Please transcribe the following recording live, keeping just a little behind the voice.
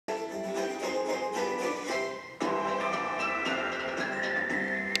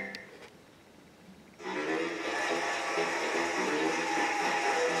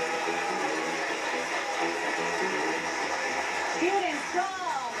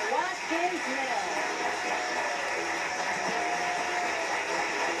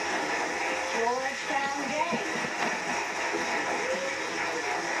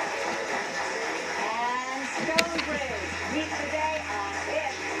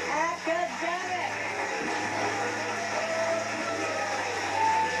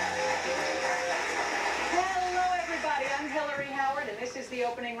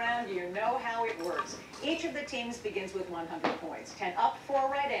Each of the teams begins with 100 points. 10 up for a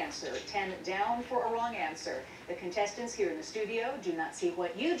right answer, 10 down for a wrong answer. The contestants here in the studio do not see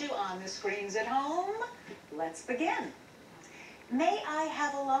what you do on the screens at home. Let's begin. May I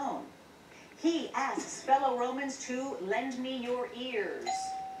have a loan? He asks fellow Romans to lend me your ears.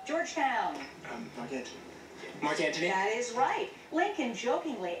 Georgetown. Mark Antony. That is right. Lincoln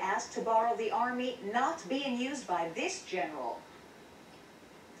jokingly asked to borrow the army not being used by this general.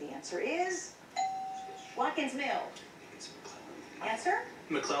 The answer is Watkins Mill. Answer?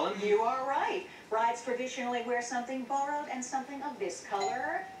 McClellan. You are right. Brides traditionally wear something borrowed and something of this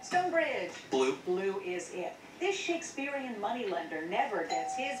color. Stonebridge. Blue. Blue is it. This Shakespearean moneylender never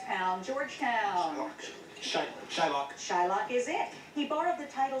gets his pound. Georgetown. Shylock. Shylock is it. He borrowed the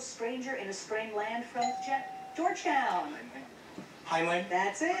title Stranger in a Strange Land from Georgetown. Heinlein.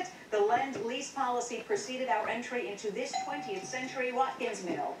 That's it. The Lend-Lease policy preceded our entry into this 20th century. Watkins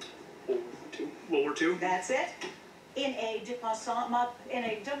Mill. World War II. That's it. In a de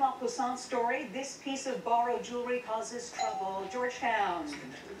Maupassant story, this piece of borrowed jewelry causes trouble. Georgetown.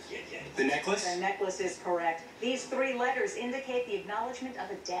 The necklace. The necklace is correct. These three letters indicate the acknowledgement of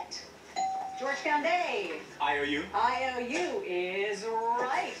a debt. Georgetown Day. IOU. IOU is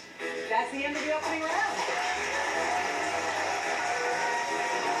right. That's the end of the opening round.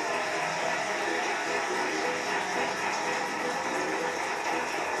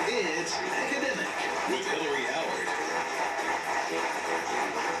 It's Academic with Hillary Howard.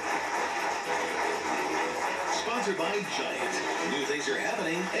 Sponsored by Giant. New things are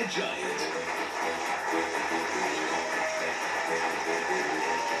happening at Giant.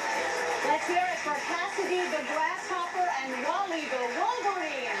 Let's hear it for Cassidy the Grasshopper and Wally the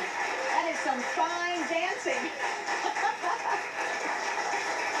Wolverine. That is some fine dancing.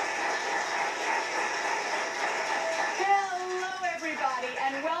 Hello, everybody,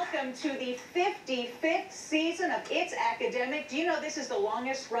 and welcome to the 55th season of It's Academic. Do you know this is the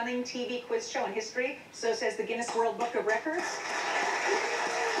longest running TV quiz show in history? So says the Guinness World Book of Records.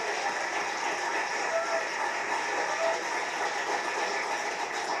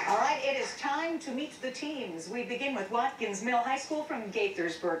 All right, it is time to meet the teams. We begin with Watkins Mill High School from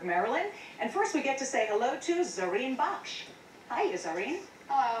Gaithersburg, Maryland. And first we get to say hello to Zareen Baksh. Hi, Zareen.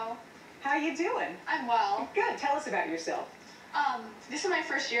 Hello. How are you doing? I'm well. Good. Tell us about yourself. This is my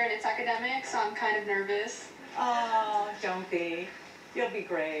first year and it's academic, so I'm kind of nervous. Oh, don't be. You'll be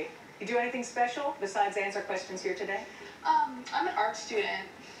great. You do anything special besides answer questions here today? I'm an art student.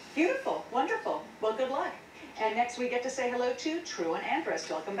 Beautiful. Wonderful. Well, good luck. And next we get to say hello to Truan Andrus.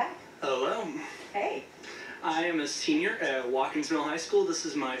 Welcome back. Hello. Hey. I am a senior at Watkins Mill High School. This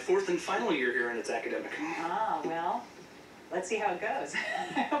is my fourth and final year here, and it's academic. Ah, well, let's see how it goes.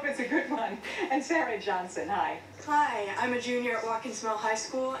 I hope it's a good one. And Sarah Johnson, hi. Hi, I'm a junior at Watkins Mill High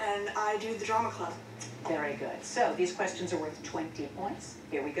School, and I do the drama club. Very good. So these questions are worth 20 points.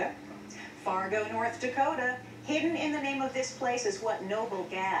 Here we go. Fargo, North Dakota. Hidden in the name of this place is what noble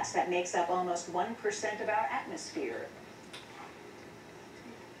gas that makes up almost 1% of our atmosphere?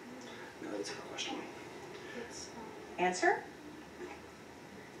 No, that's a question. Answer?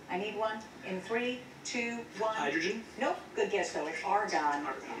 I need one in 3, 2, 1. Hydrogen? Nope. Good guess, though. It's argon.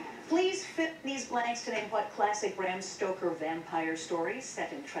 Argon. Please fit these blanks to name what classic Bram Stoker vampire story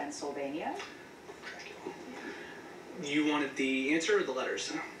set in Transylvania. You wanted the answer or the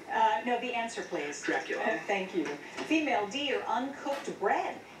letters? No, the answer, please. Dracula. Thank you. Female deer, uncooked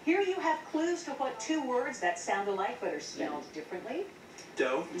bread. Here you have clues to what two words that sound alike but are spelled differently.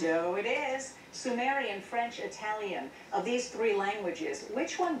 Dough. Dough it is. Sumerian, French, Italian. Of these three languages,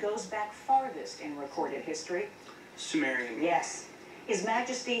 which one goes back farthest in recorded history? Sumerian. Yes. His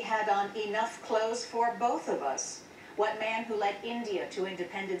Majesty had on enough clothes for both of us. What man who led India to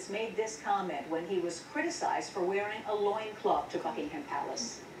independence made this comment when he was criticized for wearing a loincloth to Buckingham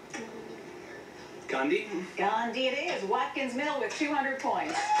Palace? Gandhi. Gandhi it is. Watkins Mill with 200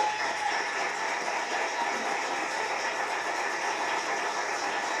 points.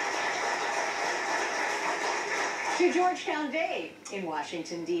 To Georgetown Day in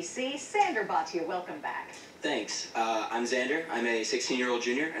Washington, D.C., Sander Bhatia, welcome back. Thanks. I'm Xander. I'm a 16-year-old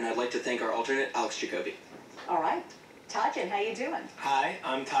junior, and I'd like to thank our alternate, Alex Jacoby. All right. Tajin, how you doing? Hi,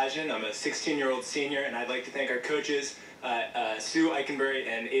 I'm Tajin. I'm a 16-year-old senior, and I'd like to thank our coaches, Sue Eichenberry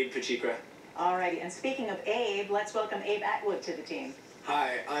and Abe Pachikra. All righty. And speaking of Abe, let's welcome Abe Atwood to the team.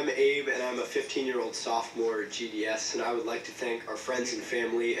 Hi, I'm Abe, and I'm a 15-year-old sophomore at GDS, and I would like to thank our friends and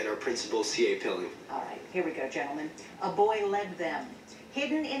family and our principal, C.A. Pilling. All right, here we go, gentlemen. A boy led them.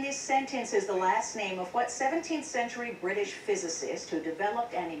 Hidden in this sentence is the last name of what 17th century British physicist who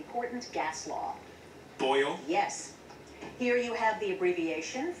developed an important gas law? Boyle. Yes. Here you have the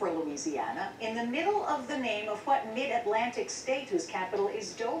abbreviation for Louisiana in the middle of the name of what mid-Atlantic state whose capital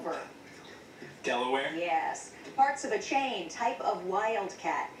is Dover? Delaware. Yes. Parts of a chain, type of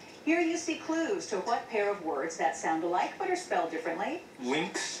wildcat. Here you see clues to what pair of words that sound alike but are spelled differently.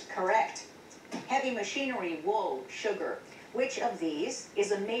 Lynx. Correct. Heavy machinery, wool, sugar. Which of these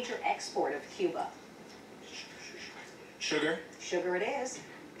is a major export of Cuba? Sugar. Sugar it is.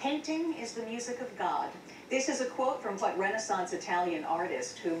 Painting is the music of God. This is a quote from what Renaissance Italian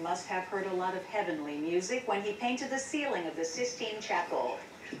artist who must have heard a lot of heavenly music when he painted the ceiling of the Sistine Chapel.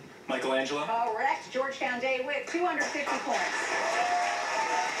 Michelangelo. Correct. Georgetown Day with 250 points.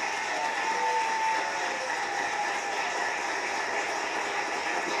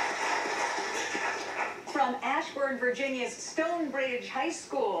 From Ashburn, Virginia's Stonebridge High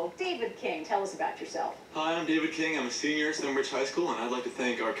School, David King, tell us about yourself. Hi, I'm David King. I'm a senior at Stonebridge High School, and I'd like to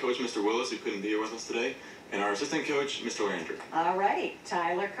thank our coach, Mr. Willis, who couldn't be here with us today, and our assistant coach, Mr. Landry. All righty.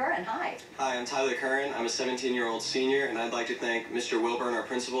 Tyler Curran, hi. Hi, I'm Tyler Curran. I'm a 17-year-old senior, and I'd like to thank Mr. Wilburn, our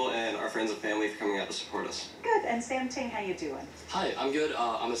principal, and our friends and family for coming out to support us. Good. And Sam Ting, how you doing? Hi, I'm good.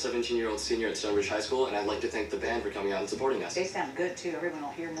 I'm a 17-year-old senior at Stonebridge High School, and I'd like to thank the band for coming out and supporting us. They sound good, too. Everyone will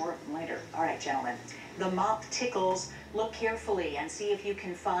hear more of them later. All right, gentlemen. The mop tickles. Look carefully and see if you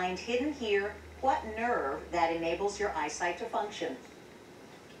can find hidden here what nerve that enables your eyesight to function.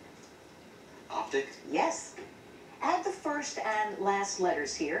 Optic. Yes. Add the first and last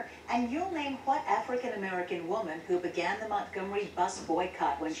letters here, and you'll name what African-American woman who began the Montgomery bus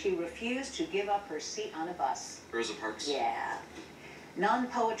boycott when she refused to give up her seat on a bus. Rosa Parks. Yeah.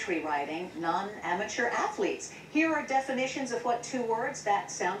 Non-poetry writing, non-amateur athletes. Here are definitions of what two words that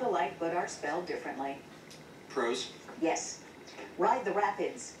sound alike but are spelled differently. Prose. Yes. Ride the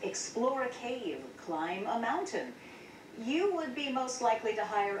rapids, explore a cave, climb a mountain. You would be most likely to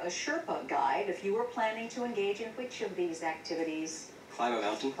hire a Sherpa guide if you were planning to engage in which of these activities? Climb a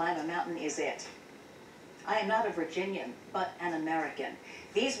mountain. Climb a mountain is it. I am not a Virginian, but an American.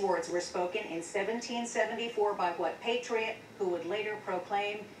 These words were spoken in 1774 by what patriot who would later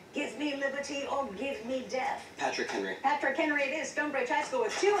proclaim, "Give me liberty or give me death"? Patrick Henry. Patrick Henry it is, Stonebridge High School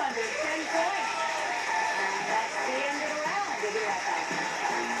with 210 points. And that's the end of the round. We'll be right back.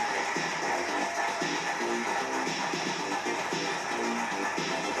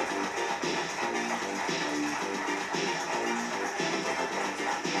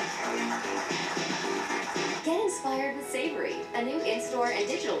 Get inspired with Savory, a new in-store and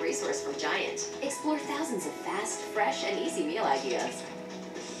digital resource from Giant. Explore thousands of fast, fresh, and easy meal ideas,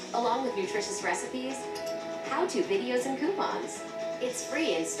 along with nutritious recipes, how-to videos, and coupons. It's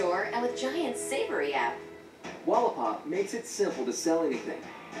free in-store and with Giant's Savory app. Wallapop makes it simple to sell anything.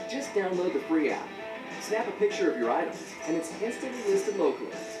 Just download the free app. Snap a picture of your item, and it's instantly listed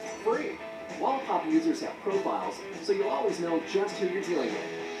locally. Free. Wallapop users have profiles, so you'll always know just who you're dealing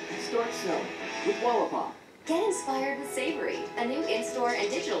with. Start snowing with Wallapop. Get inspired with Savory, a new in-store and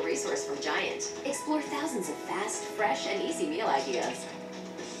digital resource from Giant. Explore thousands of fast, fresh, and easy meal ideas,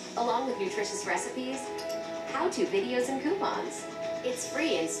 along with nutritious recipes, how-to videos, and coupons. It's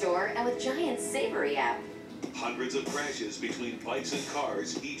free in-store and with Giant's Savory app. Hundreds of crashes between bikes and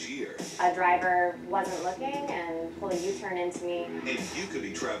cars each year. A driver wasn't looking and pulled a U-turn into me. And you could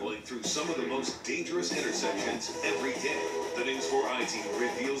be traveling through some of the most dangerous intersections every day. The News 4 I-Team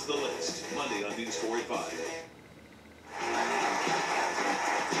reveals the list. Monday on News 4 at 5.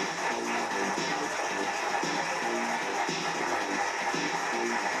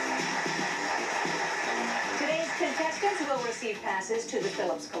 Contestants will receive passes to the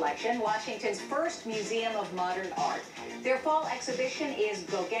Phillips Collection, Washington's first museum of modern art. Their fall exhibition is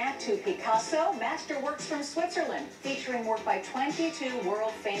Gauguin to Picasso, Masterworks from Switzerland, featuring work by 22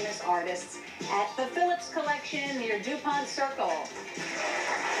 world-famous artists at the Phillips Collection near DuPont Circle.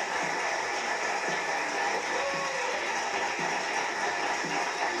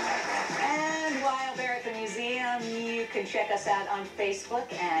 And while they're at the museum, you can check us out on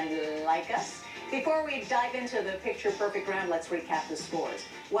Facebook and like us. Before we dive into the picture-perfect round, let's recap the scores.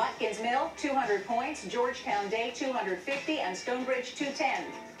 Watkins Mill, 200 points. Georgetown Day, 250. And Stonebridge, 210.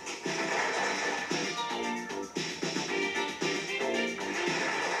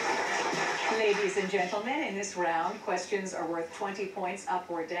 Ladies and gentlemen, in this round, questions are worth 20 points up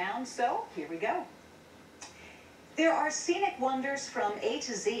or down. So, here we go. There are scenic wonders from A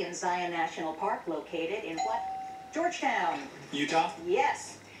to Z in Zion National Park, located in what? Georgetown. Utah.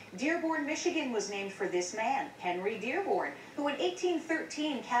 Yes. Dearborn, Michigan was named for this man, Henry Dearborn, who in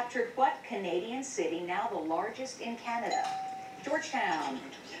 1813 captured what Canadian city, now the largest in Canada? Georgetown.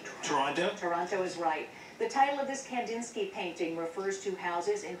 Toronto. Toronto is right. The title of this Kandinsky painting refers to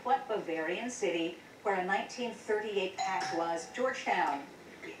houses in what Bavarian city where a 1938 pact was? Georgetown.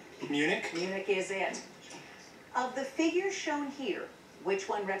 Munich. Munich is it. Of the figures shown here, which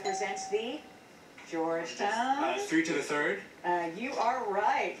one represents the Georgetown? 3 to the third. You are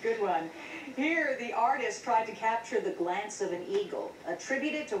right. Good one. Here, the artist tried to capture the glance of an eagle,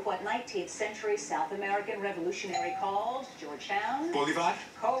 attributed to what 19th century South American revolutionary called Georgetown? Bolivar.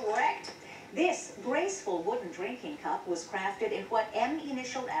 Correct. This graceful wooden drinking cup was crafted in what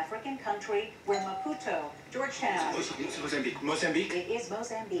M-initial African country where Maputo, Georgetown? Mozambique. Mozambique. It is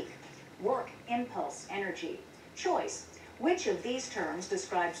Mozambique. Work, impulse, energy. Choice. Which of these terms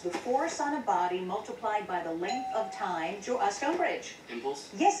describes the force on a body multiplied by the length of time? Stonebridge. Impulse?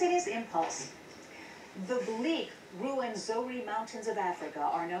 Yes, it is impulse. The bleak, ruined Zori Mountains of Africa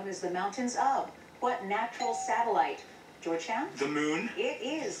are known as the mountains of what natural satellite? Georgetown? The moon. It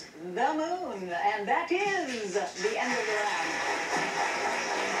is the moon, and that is the end of the round.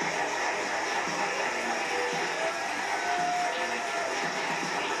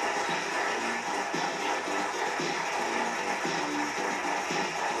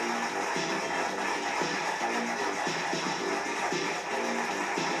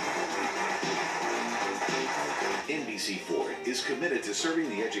 NBC4 is committed to serving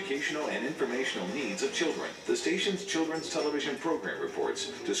the educational and informational needs of children. The station's children's television program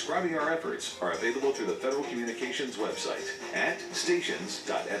reports describing our efforts are available through the Federal Communications website at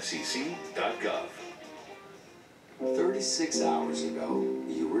stations.fcc.gov. 36 hours ago,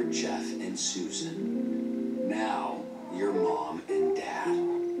 you were Jeff and Susan. Now, you're Mom and Dad.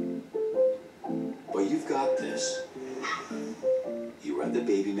 But you've got this. You read the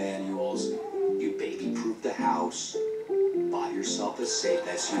baby manuals, you baby-proofed the house, bought yourself a safe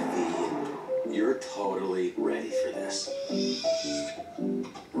SUV, and you're totally ready for this.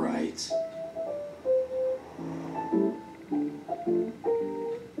 Right?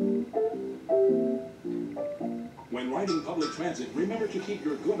 When riding public transit, remember to keep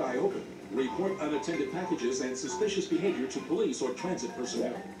your good eye open. Report unattended packages and suspicious behavior to police or transit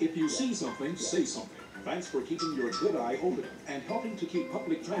personnel. If you see something, say something. Thanks for keeping your good eye open and helping to keep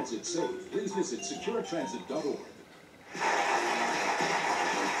public transit safe. Please visit securetransit.org.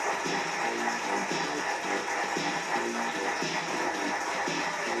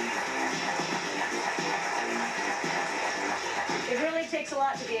 It really takes a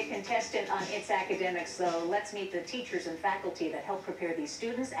lot to be a contestant on It's Academics, so let's meet the teachers and faculty that help prepare these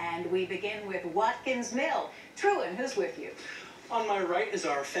students, and we begin with Watkins Mill. Truan, who's with you? On my right is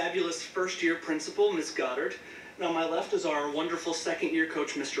our fabulous first-year principal, Miss Goddard. And on my left is our wonderful second-year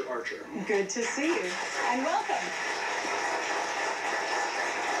coach, Mr. Archer. Good to see you, and welcome.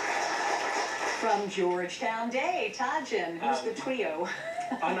 From Georgetown Day, Tajin, who's the trio?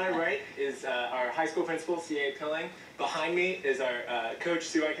 On my right is our high school principal, C.A. Pilling. Behind me is our coach,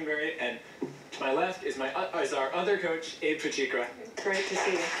 Sue Eikenberry. And to my left is our other coach, Abe Pachikra. Great to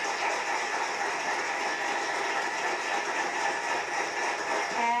see you.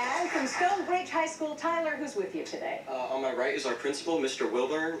 And from Stonebridge High School, Tyler, who's with you today? On my right is our principal, Mr.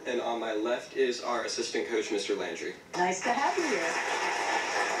 Wilburn, and on my left is our assistant coach, Mr. Landry. Nice to have you here.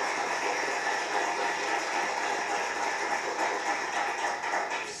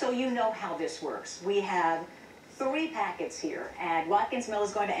 So you know how this works. We have 3 packets here, and Watkins Mill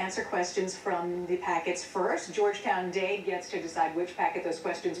is going to answer questions from the packets first. Georgetown Day gets to decide which packet those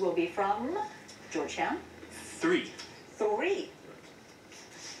questions will be from. Georgetown? 3. 3.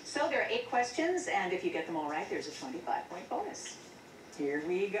 So there are 8 questions, and if you get them all right, there's a 25-point bonus. Here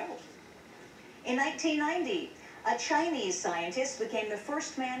we go. In 1990, a Chinese scientist became the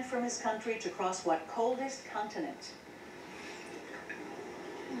first man from his country to cross what coldest continent?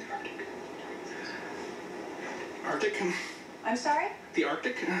 Arctic? I'm sorry? The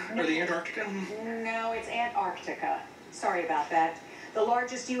Arctic? Or the Antarctica? No, it's Antarctica. Sorry about that. The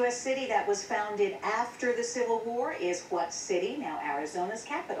largest U.S. city that was founded after the Civil War is what city? Now Arizona's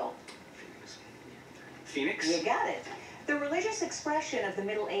capital. Phoenix? You got it. The religious expression of the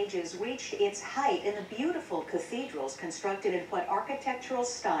Middle Ages reached its height in the beautiful cathedrals constructed in what architectural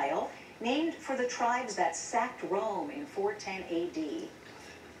style, named for the tribes that sacked Rome in 410 A.D.?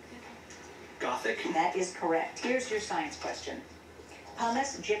 Gothic? That is correct. Here's your science question.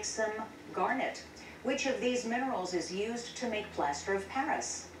 Pumice, gypsum, garnet. Which of these minerals is used to make plaster of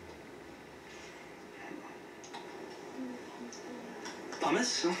Paris?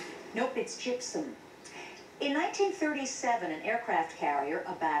 Pumice? Nope, it's gypsum. In 1937, an aircraft carrier,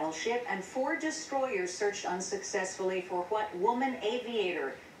 a battleship, and 4 destroyers searched unsuccessfully for what woman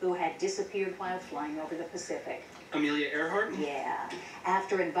aviator who had disappeared while flying over the Pacific? Amelia Earhart? Yeah.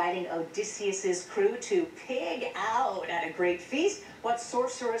 After inviting Odysseus's crew to pig out at a great feast, what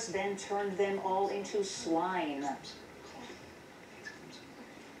sorceress then turned them all into swine?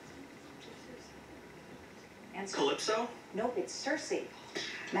 Answer. Calypso? Nope, it's Circe.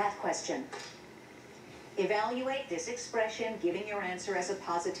 Math question. Evaluate this expression, giving your answer as a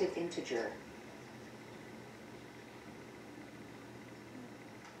positive integer.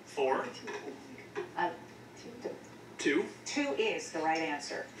 4. 2. 2 is the right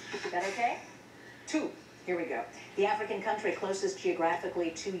answer. Is that okay? 2. Here we go. The African country closest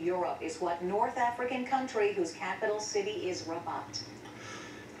geographically to Europe is what North African country whose capital city is Rabat?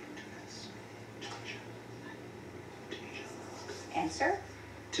 Answer?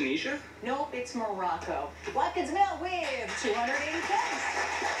 Tunisia? Nope, it's Morocco. Watkins Mill with 280 points.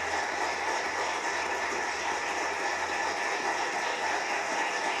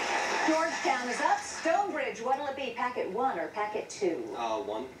 Georgetown is up. Stonebridge, what'll it be? Packet 1 or packet 2?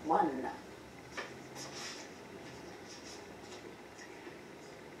 1. 1.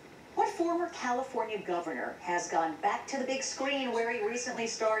 What former California governor has gone back to the big screen where he recently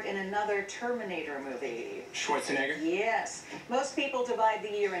starred in another Terminator movie? Schwarzenegger? Yes. Most people divide the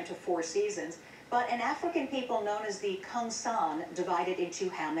year into 4 seasons, but an African people known as the Kung San divided into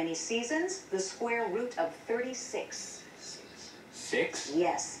how many seasons? The square root of 36. 6?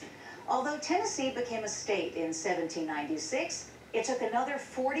 Yes. Although Tennessee became a state in 1796, it took another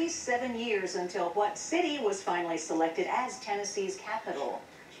 47 years until what city was finally selected as Tennessee's capital?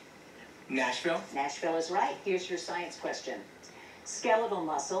 Nashville? Nashville is right. Here's your science question. Skeletal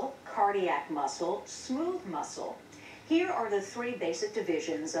muscle, cardiac muscle, smooth muscle. Here are the 3 basic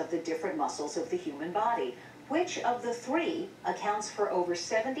divisions of the different muscles of the human body. Which of the 3 accounts for over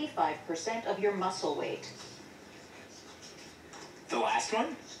 75% of your muscle weight? The last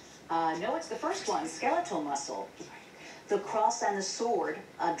one? No, it's the first one, skeletal muscle. The Cross and the Sword,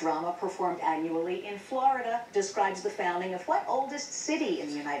 a drama performed annually in Florida, describes the founding of what oldest city in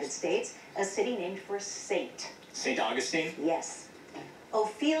the United States? A city named for a saint. St. Augustine? Yes.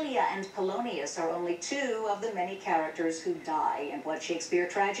 Ophelia and Polonius are only 2 of the many characters who die in what Shakespeare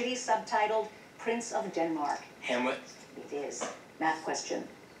tragedy subtitled Prince of Denmark? Hamlet? It is. Math question.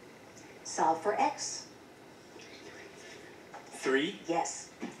 Solve for X. 3? Yes.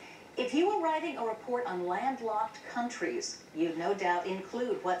 If you were writing a report on landlocked countries, you'd no doubt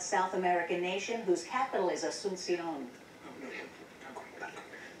include what South American nation whose capital is Asuncion?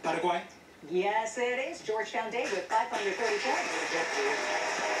 Paraguay? Yes, it is. Georgetown Day with 530 points.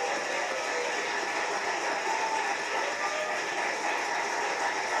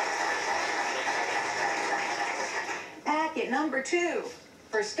 Packet number 2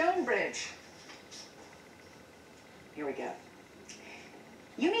 for Stonebridge. Here we go.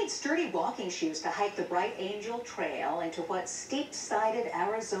 You need sturdy walking shoes to hike the Bright Angel Trail into what steep-sided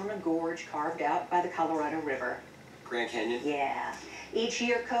Arizona gorge carved out by the Colorado River? Grand Canyon? Yeah. Each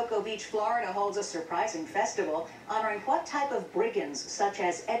year, Cocoa Beach, Florida holds a surprising festival honoring what type of brigands, such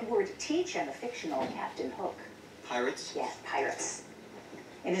as Edward Teach and the fictional Captain Hook? Pirates? Yeah, pirates.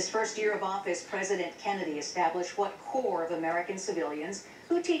 In his first year of office, President Kennedy established what corps of American civilians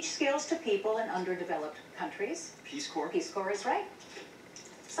who teach skills to people in underdeveloped countries? Peace Corps? Peace Corps is right.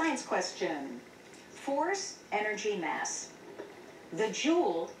 Science question. Force, energy, mass. The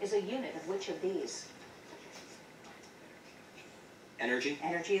joule is a unit of which of these? Energy?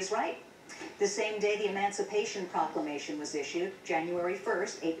 Energy is right. The same day the Emancipation Proclamation was issued, January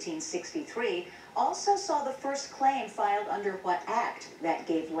 1st, 1863, also saw the first claim filed under what act that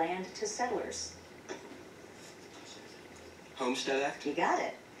gave land to settlers? Homestead Act? You got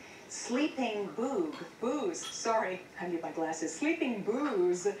it. Sleeping booze, sorry, I need my glasses. Sleeping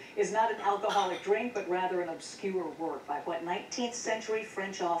booze is not an alcoholic drink, but rather an obscure work by what 19th century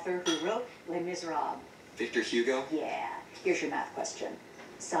French author who wrote Les Miserables? Victor Hugo? Yeah. Here's your math question.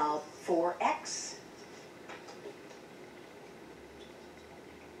 Solve for X.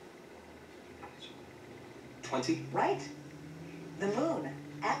 20? Right. The moon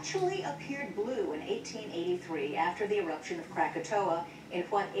actually appeared blue in 1883 after the eruption of Krakatoa in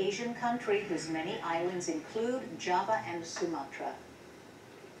what Asian country whose many islands include Java and Sumatra?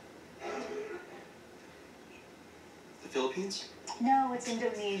 The Philippines? No, it's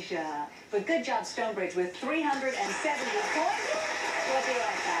Indonesia. But good job, Stonebridge, with 370 points. We'll be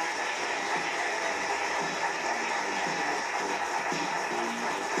right back.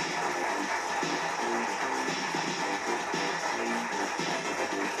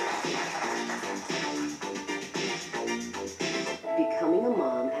 Becoming a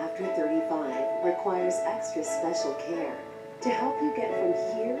mom after 35 requires extra special care. To help you get from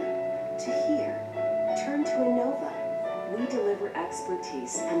here to here, turn to Innova.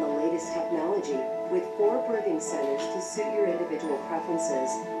 expertise and the latest technology with 4 birthing centers to suit your individual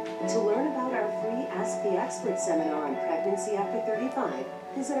preferences. To learn about our free Ask the Expert seminar on pregnancy after 35,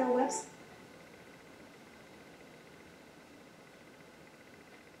 visit our website.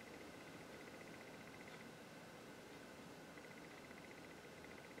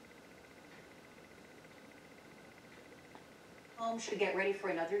 Home should get ready for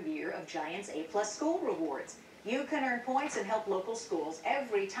another year of Giant's A-Plus School Rewards. You can earn points and help local schools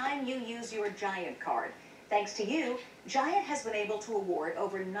every time you use your Giant card. Thanks to you, Giant has been able to award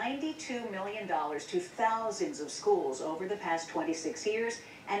over $92 million to thousands of schools over the past 26 years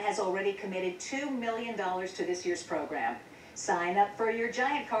and has already committed $2 million to this year's program. Sign up for your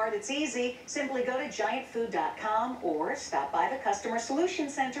Giant card. It's easy. Simply go to giantfood.com or stop by the Customer Solution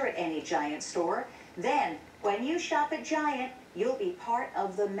Center at any Giant store. Then, when you shop at Giant, you'll be part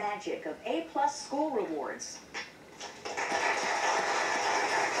of the magic of A-Plus School Rewards.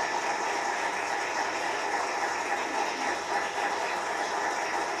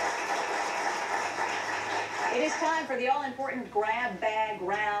 It is time for the all-important grab bag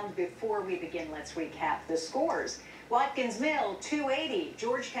round. Before we begin, let's recap the scores. Watkins Mill, 280,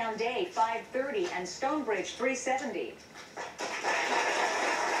 Georgetown Day, 530, and Stonebridge, 370.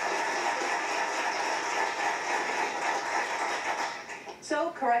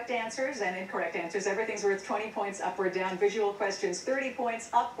 So, correct answers and incorrect answers, everything's worth 20 points up or down. Visual questions, 30 points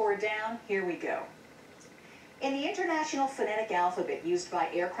up or down. Here we go. In the International Phonetic Alphabet used by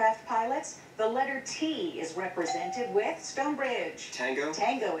aircraft pilots, the letter T is represented with Stonebridge. Tango.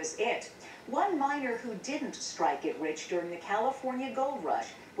 Tango is it. One miner who didn't strike it rich during the California Gold Rush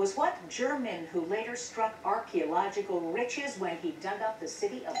was what German who later struck archaeological riches when he dug up the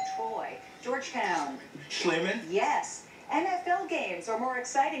city of Troy? Georgetown. Schliemann? Yes. NFL games are more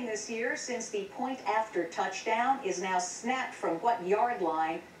exciting this year since the point after touchdown is now snapped from what yard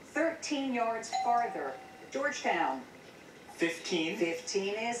line? 13 yards farther. Georgetown. 15.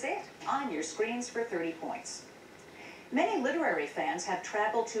 15 is it. On your screens for 30 points. Many literary fans have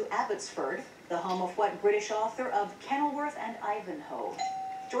traveled to Abbotsford, the home of what British author of Kenilworth and Ivanhoe?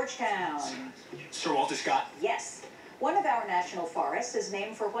 Georgetown. Sir Walter Scott? Yes. One of our national forests is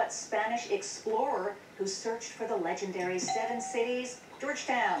named for what Spanish explorer who searched for the legendary 7 cities?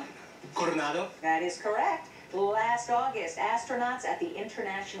 Georgetown. Coronado? That is correct. Last August, astronauts at the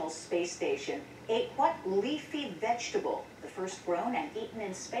International Space Station ate what leafy vegetable? The first grown and eaten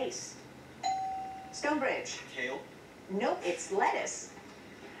in space? Stonebridge. Kale? Nope, it's lettuce.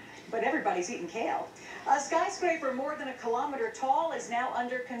 But everybody's eating kale. A skyscraper more than 1 kilometer tall is now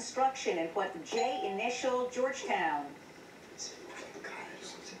under construction in what J initial? Georgetown.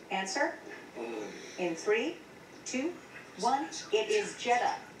 Answer? In 3, 2, 1, it is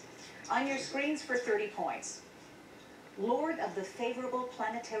Jeddah. On your screens for 30 points. Lord of the Favorable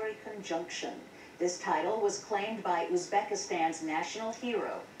Planetary Conjunction. This title was claimed by Uzbekistan's national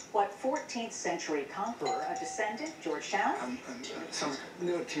hero. What 14th century conqueror, a descendant? Georgetown?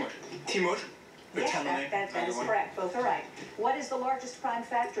 Timur? Yes, that is correct. Both are right. What is the largest prime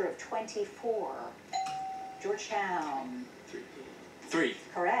factor of 24? Georgetown. 3.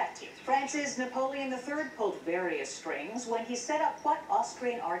 Correct. France's Napoleon III pulled various strings when he set up what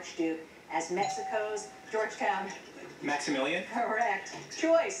Austrian archduke as Mexico's? Georgetown. Maximilian? Correct.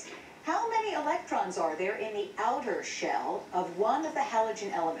 Choice. How many electrons are there in the outer shell of one of the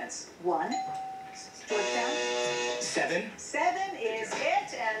halogen elements? 1. Georgetown. 7. 7 is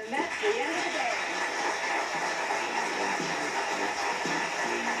it, and that's the end of the game.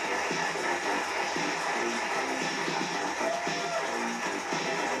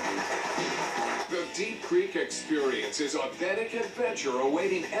 The Deep Creek Experience is a authentic adventure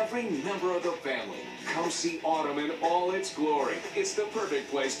awaiting every member of the family. Come see autumn in all its glory. It's the perfect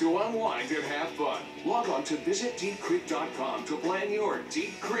place to unwind and have fun. Log on to visitdeepcreek.com to plan your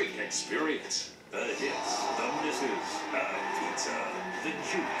Deep Creek Experience. The hits, the misses, the pizza, the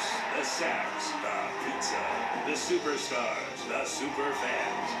jukes, the sacks, the pizza, the superstars, the super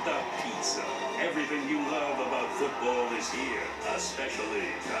fans, the pizza. Everything you love about football is here, especially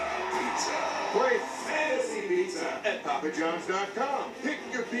the pizza. Play fantasy pizza at papajohns.com. Pick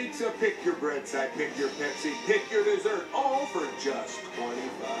your pizza, pick your bread side, pick your Pepsi, pick your dessert, all for just $25.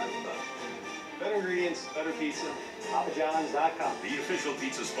 Better ingredients, better pizza. papajohns.com. The official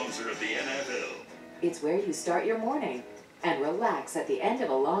pizza sponsor of the NFL. It's where you start your morning and relax at the end of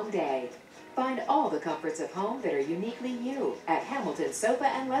a long day. Find all the comforts of home that are uniquely you at Hamilton Sofa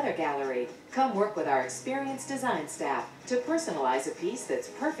and Leather Gallery. Come work with our experienced design staff to personalize a piece that's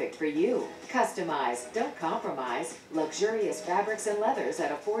perfect for you. Customize, don't compromise. Luxurious fabrics and leathers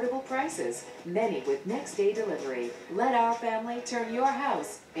at affordable prices. Many with next day delivery. Let our family turn your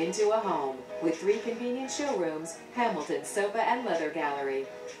house into a home. With 3 convenient showrooms, Hamilton Sofa and Leather Gallery.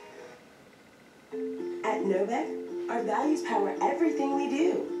 At Novak, our values power everything we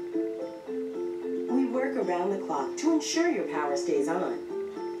do. We work around the clock to ensure your power stays on.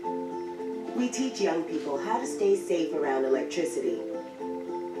 We teach young people how to stay safe around electricity.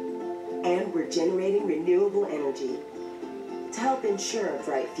 And we're generating renewable energy to help ensure a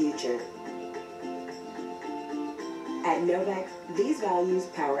bright future. At Novak, these values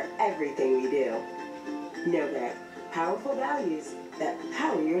power everything we do. Novak, powerful values that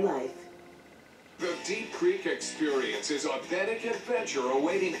power your life. The Deep Creek Experience is a authentic adventure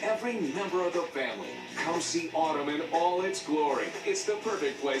awaiting every member of the family. Come see autumn in all its glory. It's the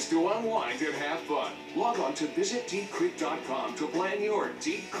perfect place to unwind and have fun. Log on to visitdeepcreek.com to plan your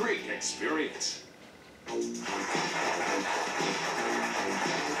Deep Creek Experience.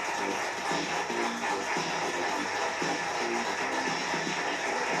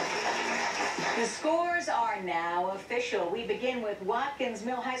 The scores are now official. We begin with Watkins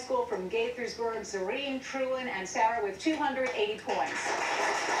Mill High School from Gaithersburg, Zareen, Truan, and Sarah with 280 points.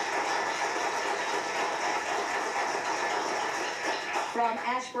 From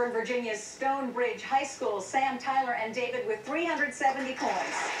Ashburn, Virginia's Stonebridge High School, Sam, Tyler, and David with 370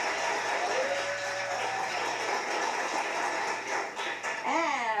 points.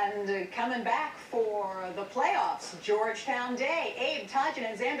 And coming back for the playoffs, Georgetown Day, Abe, Tajin,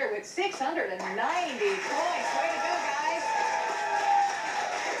 and Xander with 690 points. Way to go, guys.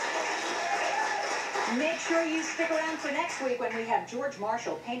 Make sure you stick around for next week when we have George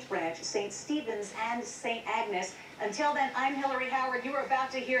Marshall, Paint Branch, St. Stephen's, and St. Agnes. Until then, I'm Hillary Howard. You are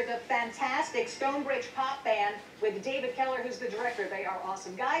about to hear the fantastic Stonebridge Pop Band with David Keller, who's the director. They are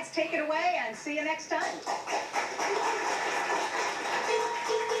awesome. Guys, take it away and see you next time.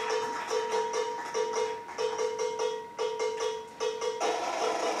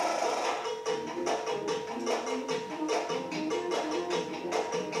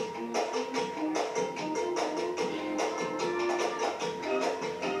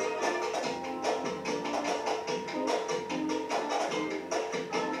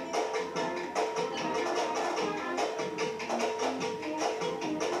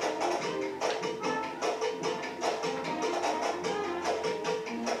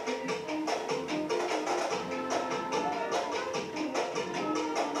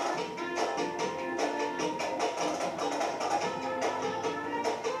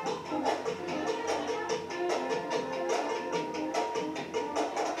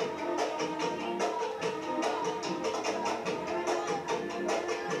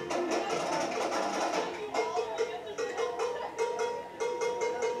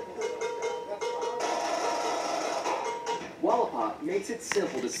 Wallapop makes it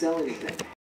simple to sell anything.